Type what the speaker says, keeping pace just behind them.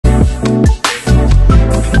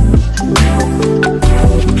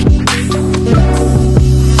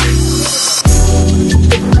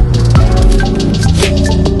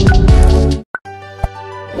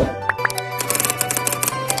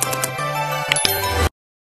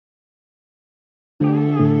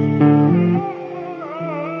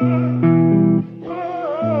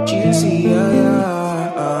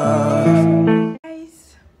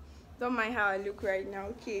I look right now,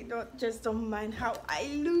 okay? Don't mind how I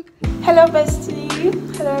look. Hello bestie,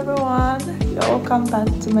 hello everyone, you're welcome back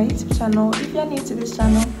to my YouTube channel. If you're new to this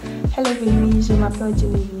channel, hello babies, you're my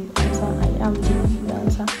Genevieve Answer. I am Genevieve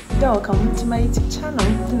Answer. You're welcome to my YouTube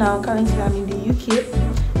channel. Now currently I'm in the UK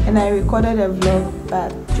and I recorded a vlog,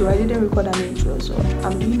 but I didn't record an intro, so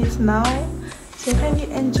I'm doing it now. So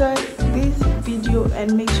kindly enjoy this video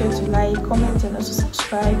and make sure to like, comment and also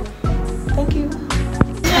subscribe. Thank you.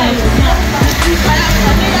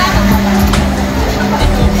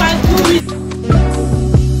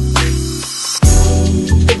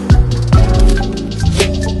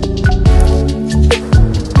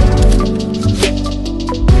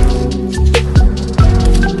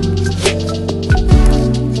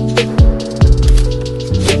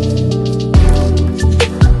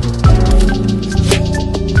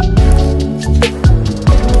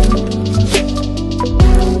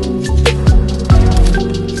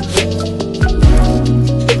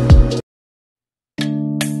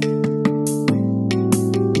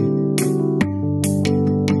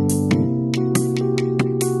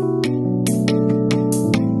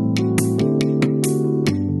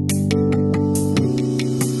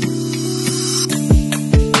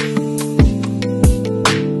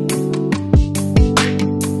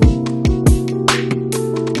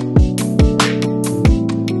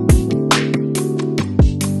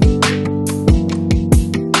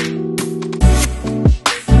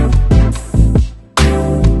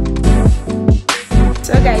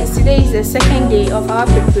 Today is the second day of our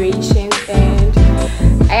preparations and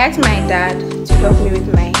I asked my dad to help me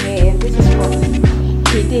with my hair and this is what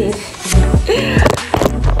he did.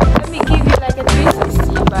 Let me give you like a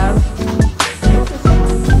 360 bath.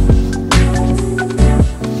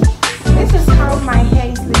 This is how my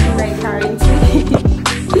hair is looking like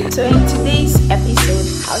currently. So in today's episode,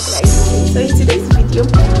 how should I say? So in today's video,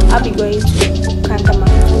 I'll be going to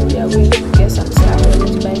Cantamount. We are going to get some stuff, we're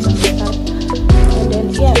going to buy some stuff. And then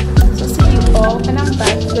yeah, so see you all when I'm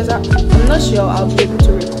back because I'm not sure I'll be able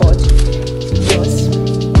to record because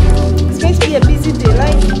it's going to be a busy day.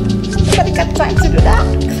 Like nobody got time to do that.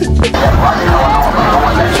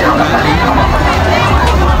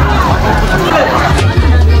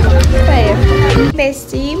 Hey,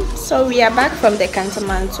 bestie. So we are back from the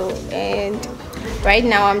Cantamanto and right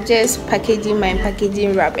now I'm just packaging my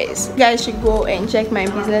packaging rubbers. You guys should go and check my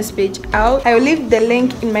business page out. I will leave the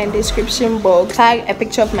link in my description box. Tag a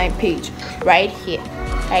picture of my page right here.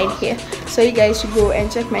 So you guys should go and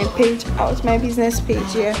check my page out, my business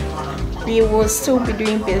page here. We will still be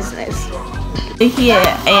doing business. Here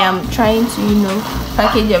I am trying to,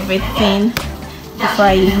 package everything before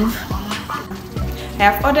I leave. I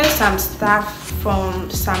have ordered some stuff from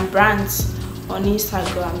some brands on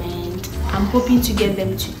Instagram and I'm hoping to get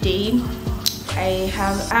them today. I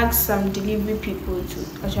have asked some delivery people to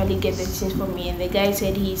actually get the things for me and the guy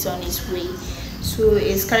said he's on his way. So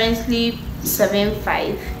it's currently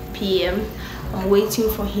 7:05 p.m. I'm waiting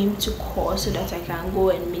for him to call so that I can go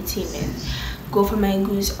and meet him and go for my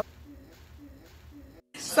goods.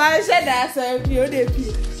 So I said that so if you're the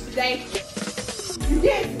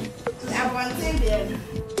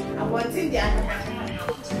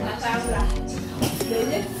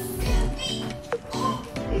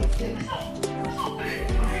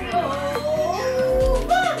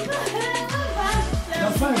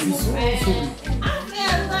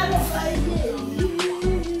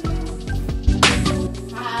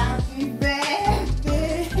Happy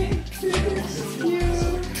birthday to you.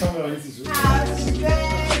 Happy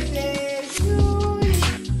birthday to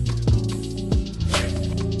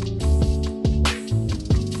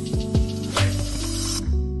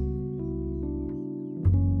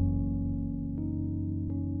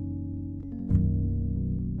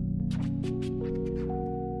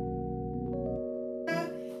you.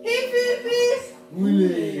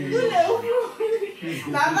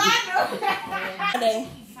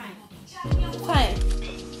 Fine.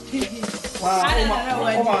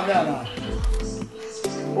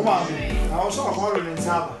 Wow, I also have in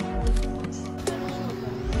Japa.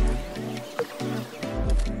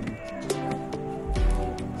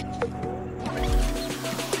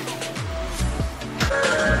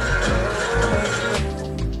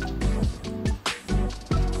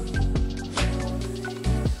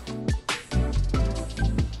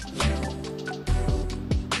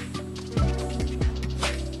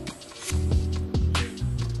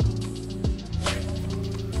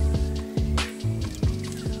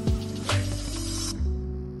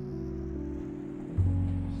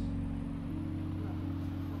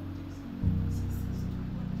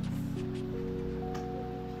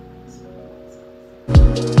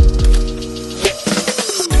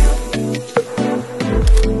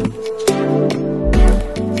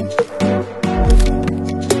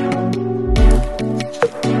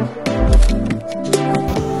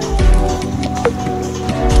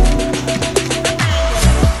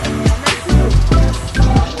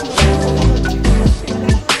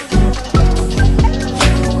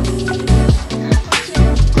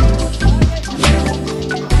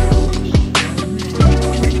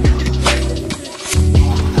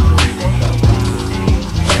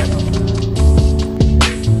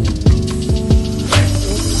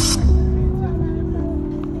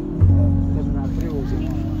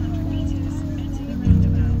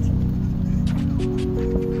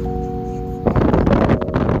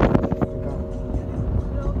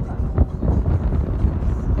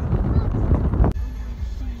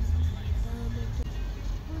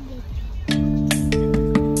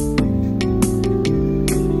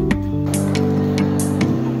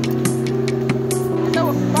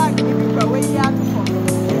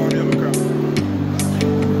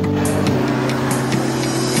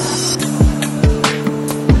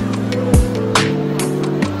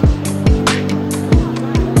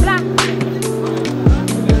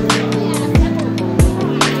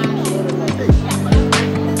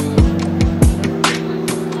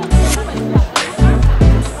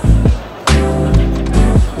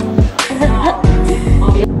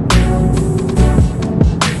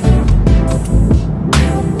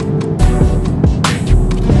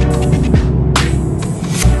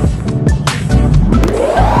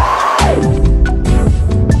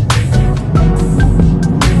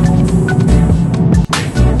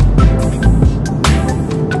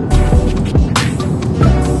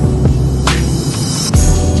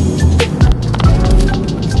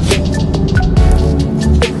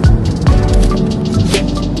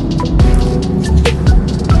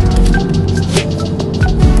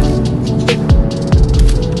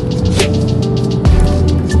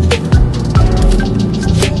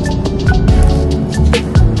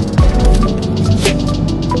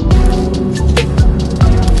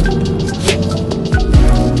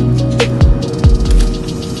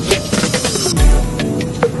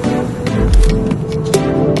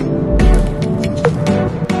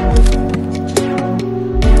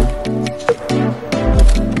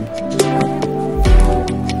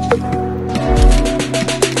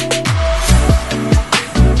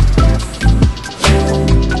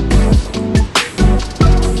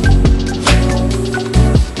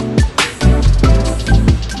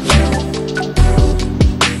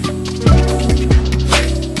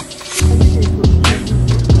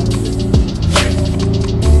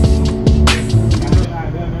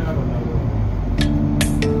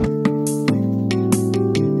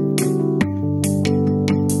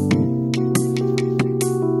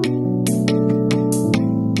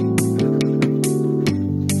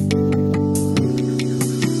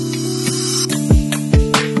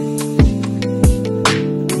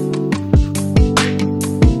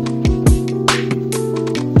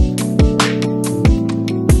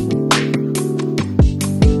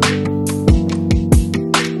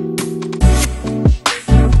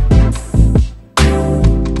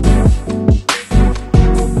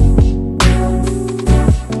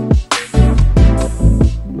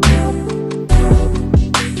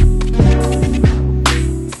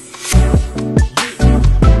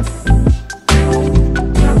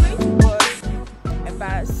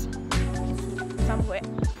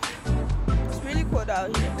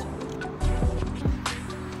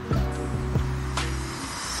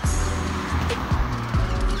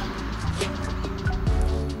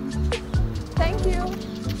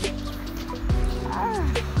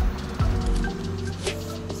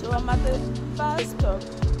 Stop.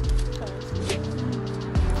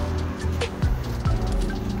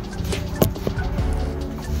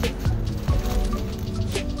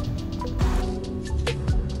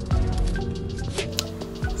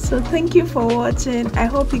 So thank you for watching. I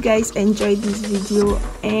hope you guys enjoyed this video,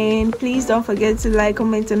 and please don't forget to like,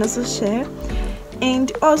 comment, and also share.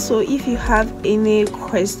 And also, if you have any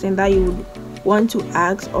question that you would want to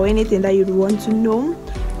ask or anything that you'd want to know,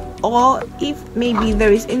 or if maybe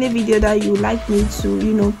there is any video that you would like me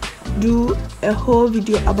to do a whole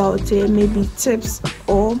video about maybe tips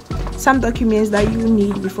or some documents that you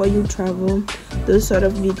need before you travel, those sort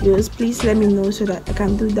of videos, please let me know so that I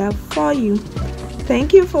can do that for you.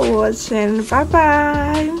 Thank you for watching. Bye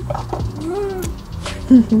bye.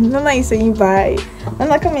 Nana is saying bye.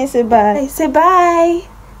 Nana, come and say bye. Say bye.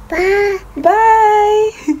 Bye.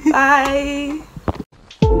 Bye. Bye.